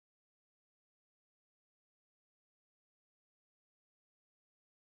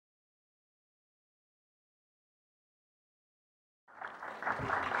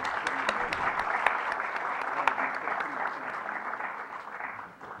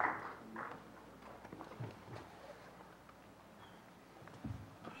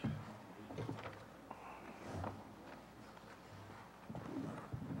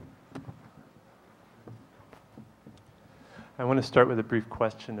I want to start with a brief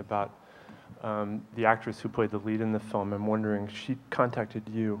question about the actress who played the lead in the film. I'm wondering, she contacted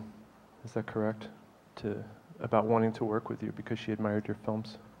you, is that correct, about wanting to work with you because she admired your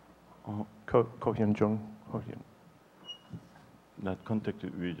films? Ko Hyun-jung. Not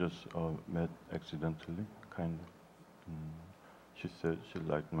contacted, we just met accidentally, kind of. She said she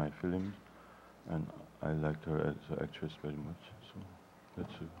liked my films, and I liked her as an actress very much, so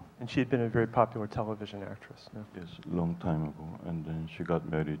that's it. And she had been a very popular television actress, no? Yes, long time ago, and then she got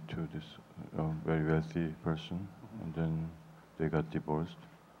married to this very wealthy person, and then they got divorced,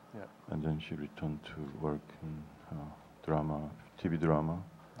 and then she returned to work in drama, TV drama,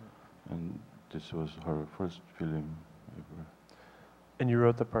 and this was her first film ever. And you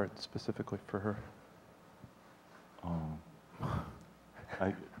wrote the part specifically for her?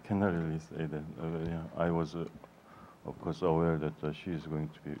 I cannot really say that. Yeah, I was, of course, aware that she is going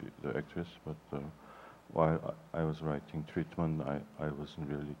to be the actress, but while I was writing Treatment, I wasn't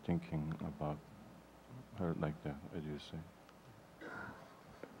really thinking about her like that, as you say.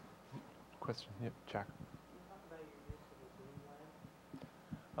 Question, yep, Jack.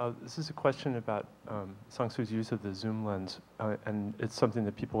 This is a question about Sangsoo's use of the zoom lens, and it's something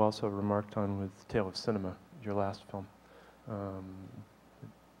that people also remarked on with Tale of Cinema, your last film.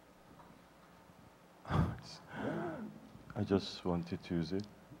 I just wanted to use it,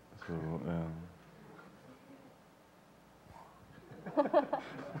 so.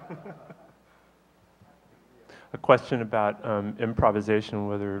 A question about improvisation,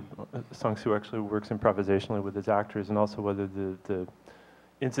 whether Sangsoo actually works improvisationally with his actors, and also whether the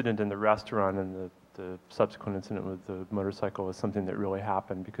incident in the restaurant and the subsequent incident with the motorcycle is something that really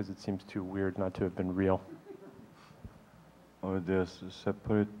happened, because it seems too weird not to have been real. There's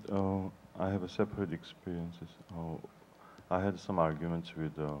separate. I have a separate experiences. I had some arguments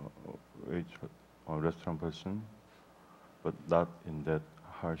with a restaurant person, but not in that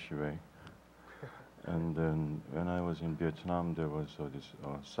harsh way. And then when I was in Vietnam, there was this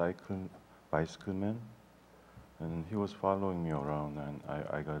bicycle man, and he was following me around, and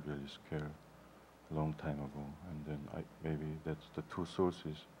I got really scared a long time ago. And then maybe that's the two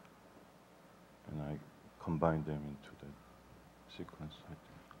sources, and I combined them into that sequence, I think.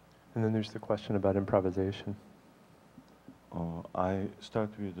 And then there's the question about improvisation. I start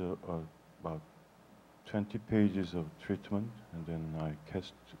with about 20 pages of treatment, and then I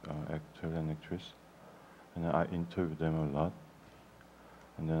cast actor and actress, and I interview them a lot,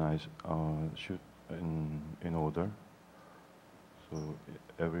 and then I shoot in order. So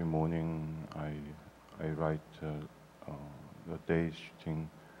every morning I write the day's shooting.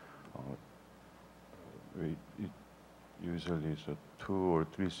 It usually is 2 or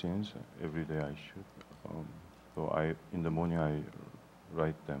 3 scenes every day I shoot. So in the morning I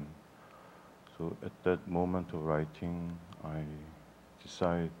write them. So at that moment of writing, I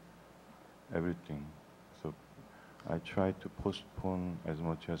decide everything. So I try to postpone as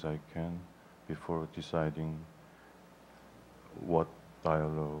much as I can before deciding what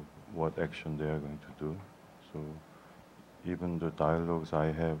dialogue, what action they are going to do. So even the dialogues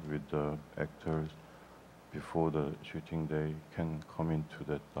I have with the actors before the shooting day can come into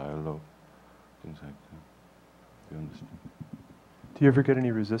that dialogue, things like that. Do you understand? Do you ever get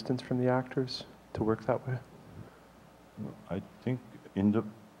any resistance from the actors to work that way? I think in the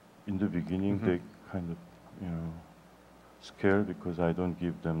beginning they kind of, scared because I don't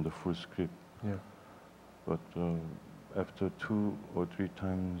give them the full script. Yeah. But after 2 or 3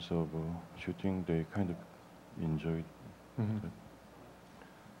 times of shooting, they kind of enjoyed it.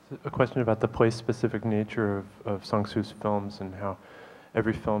 A question about the place-specific nature of Sangsoo's films and how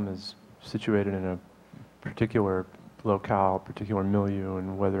every film is situated in a particular locale, particular milieu,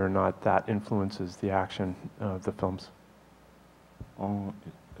 and whether or not that influences the action of the films.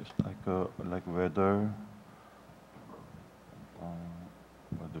 It's like weather,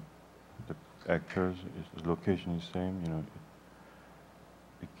 the actors, the location is same.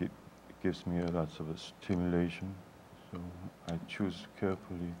 It gives me lots of stimulation. So I choose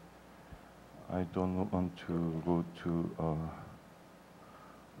carefully. I don't want to go to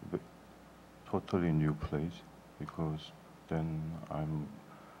a totally new place, because then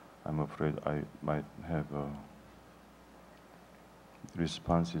I'm afraid I might have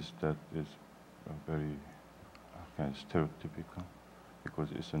responses that is very kind of stereotypical,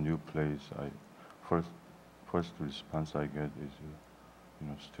 because it's a new place. First response I get is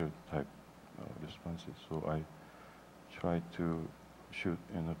stereotype responses. So I try to shoot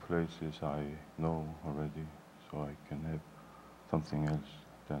in the places I know already, so I can have something else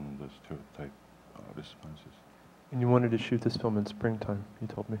than the stereotype responses. And you wanted to shoot this film in springtime, you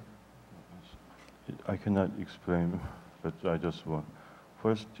told me. I cannot explain but I just want.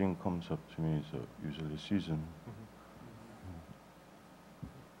 First thing comes up to me is usually season.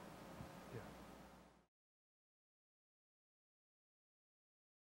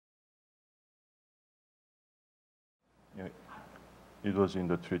 Yeah, it was in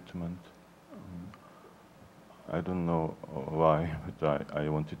the treatment. I don't know why, but I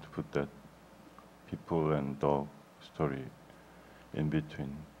wanted to put that people and dog story in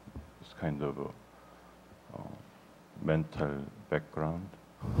between. It's kind of a mental background,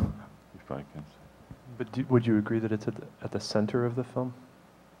 if I can say. But would you agree that it's at the center of the film?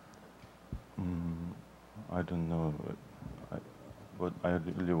 I don't know, but I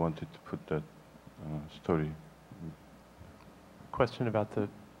really wanted to put that story. Question about the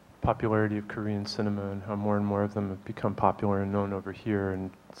popularity of Korean cinema and how more and more of them have become popular and known over here, and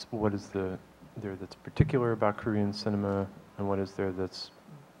what is there that's particular about Korean cinema, and what is there that's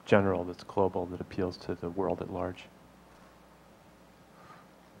general, that's global, that appeals to the world at large?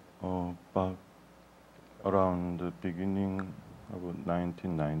 But around the beginning of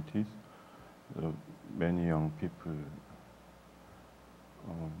 1990s, many young people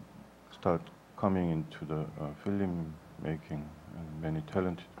start coming into the film making, and many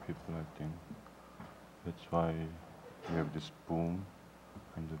talented people, I think. That's why we have this boom,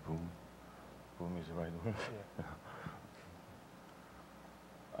 and the boom is the right word. Yeah.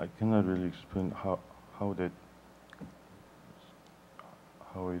 I cannot really explain how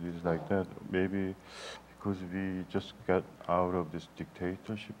it is like that. Maybe because we just got out of this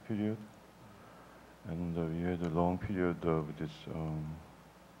dictatorship period, and we had a long period of this.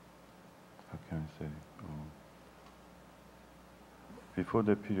 How can I say? Before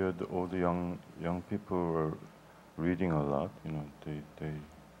that period, all the young people were reading a lot. You know,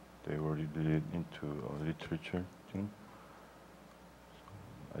 they were really into literature thing. So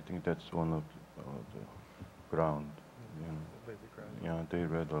I think that's one of the ground. You know. Yeah, they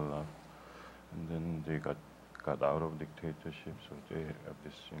read a lot, and then they got out of dictatorship, so they have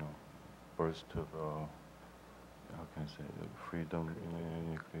this, you know, burst of how can I say, freedom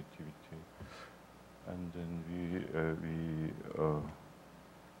in creativity, and then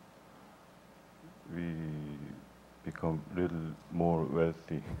we become a little more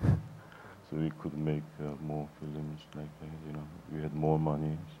wealthy, so we could make more films like that. You know, we had more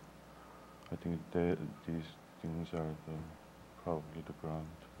money. I think these things are probably the ground.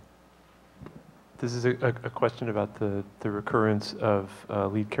 This is a question about the recurrence of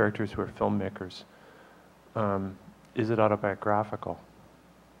lead characters who are filmmakers. Is it autobiographical?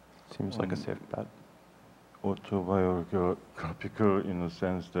 Seems like a safe bet. Autobiographical in the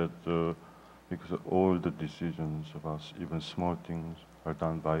sense that because all the decisions about even small things are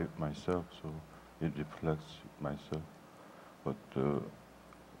done by myself, so it reflects myself. But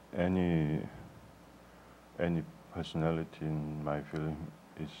any personality in my film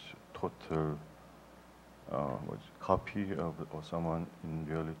is total copy of or someone in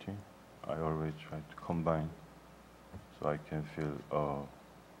reality. I always try to combine so I can feel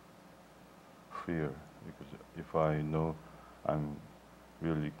freer, because if I know I'm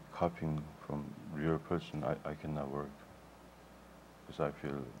really copying from real person, I cannot work, because I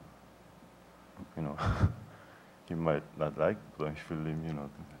feel, you know, he might not like my film, you know.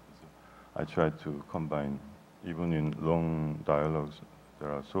 So I try to combine. Even in long dialogues,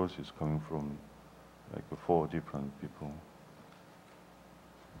 there are sources coming from like 4 different people.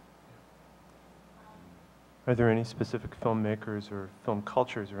 Are there any specific filmmakers or film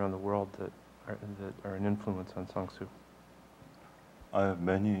cultures around the world that are an influence on Sangsoo? I have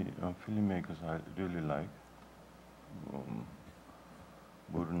many filmmakers I really like.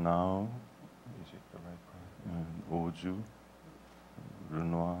 Murnau, is it the right word? Oju,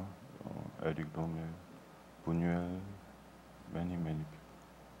 Renoir, Eric Romer, Buñuel, many people.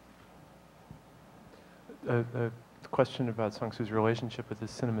 A question about Sangsoo's relationship with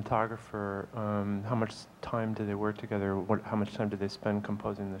his cinematographer. How much time do they work together? How much time do they spend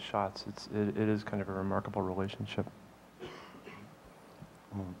composing the shots? It is kind of a remarkable relationship.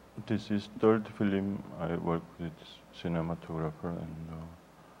 This is third film I work with cinematographer, and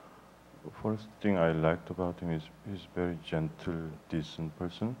first thing I liked about him is he's very gentle, decent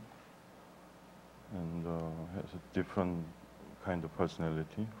person, and has a different kind of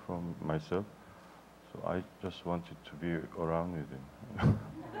personality from myself. So I just wanted to be around with him.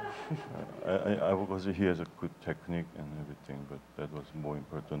 Because he has a good technique and everything, but that was more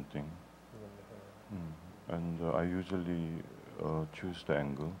important thing. And I usually choose the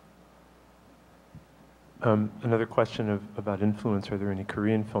angle. Another question about influence. Are there any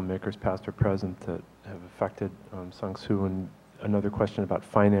Korean filmmakers, past or present, that have affected Sangsoo? And another question about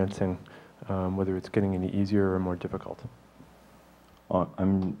financing. whether it's getting any easier or more difficult.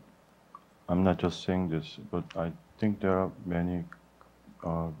 I'm not just saying this, but I think there are many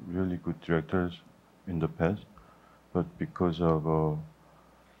really good directors in the past, but because of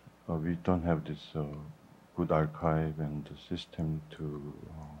we don't have this good archive and the system to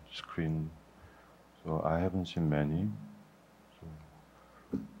screen, so I haven't seen many.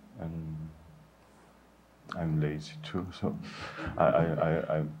 So, and I'm lazy too, so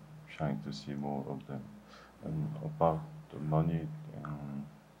I'm trying to see more of them. And about the money,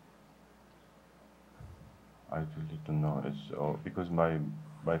 I really don't know. It's because my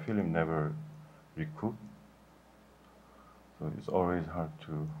film never recouped, so it's always hard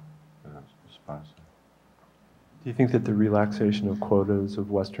to sponsor. Do you think that the relaxation of quotas of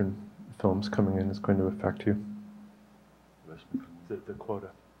Western films coming in is going to affect you? The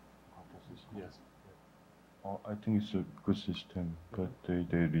quota. Yes. I think it's a good system, but they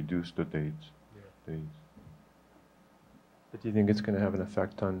reduce the dates. Yeah. But do you think it's going to have an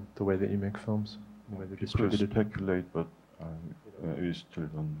effect on the way that you make films, the way they're distributed? People speculate, but we still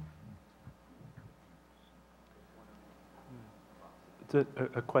don't know.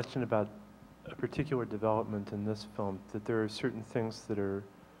 It's a question about a particular development in this film, that there are certain things that are,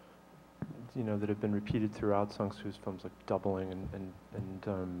 that have been repeated throughout Sangsoo's films, like doubling and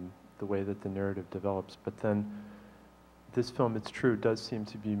the way that the narrative develops. But then this film, it's true, does seem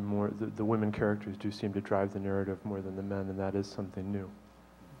to be more, the women characters do seem to drive the narrative more than the men, and that is something new.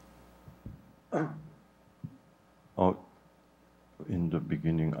 In the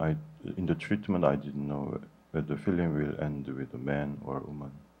beginning, in the treatment, I didn't know whether the film will end with a man or a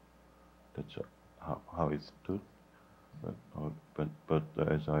woman. That's how it stood. But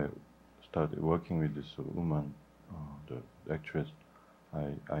as I started working with this woman, the actress,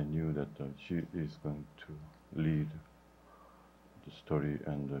 I knew that she is going to lead the story,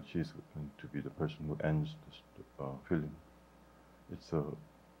 and she's going to be the person who ends the film. It's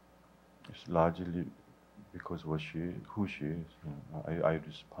largely because who she is. I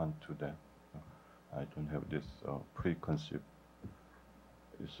respond to that. I don't have this preconceived.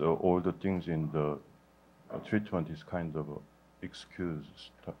 So all the things in the treatment is kind of an excuse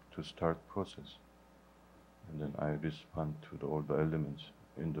to start process, and then I respond to all the elements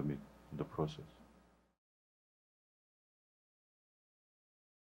in the process.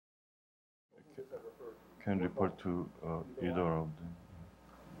 Can refer to either of them.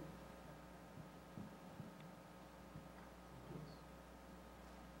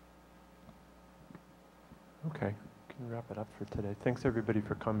 Okay, we can wrap it up for today. Thanks everybody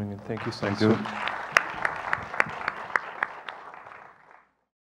for coming, and thank you, Thank Sangsoo. you.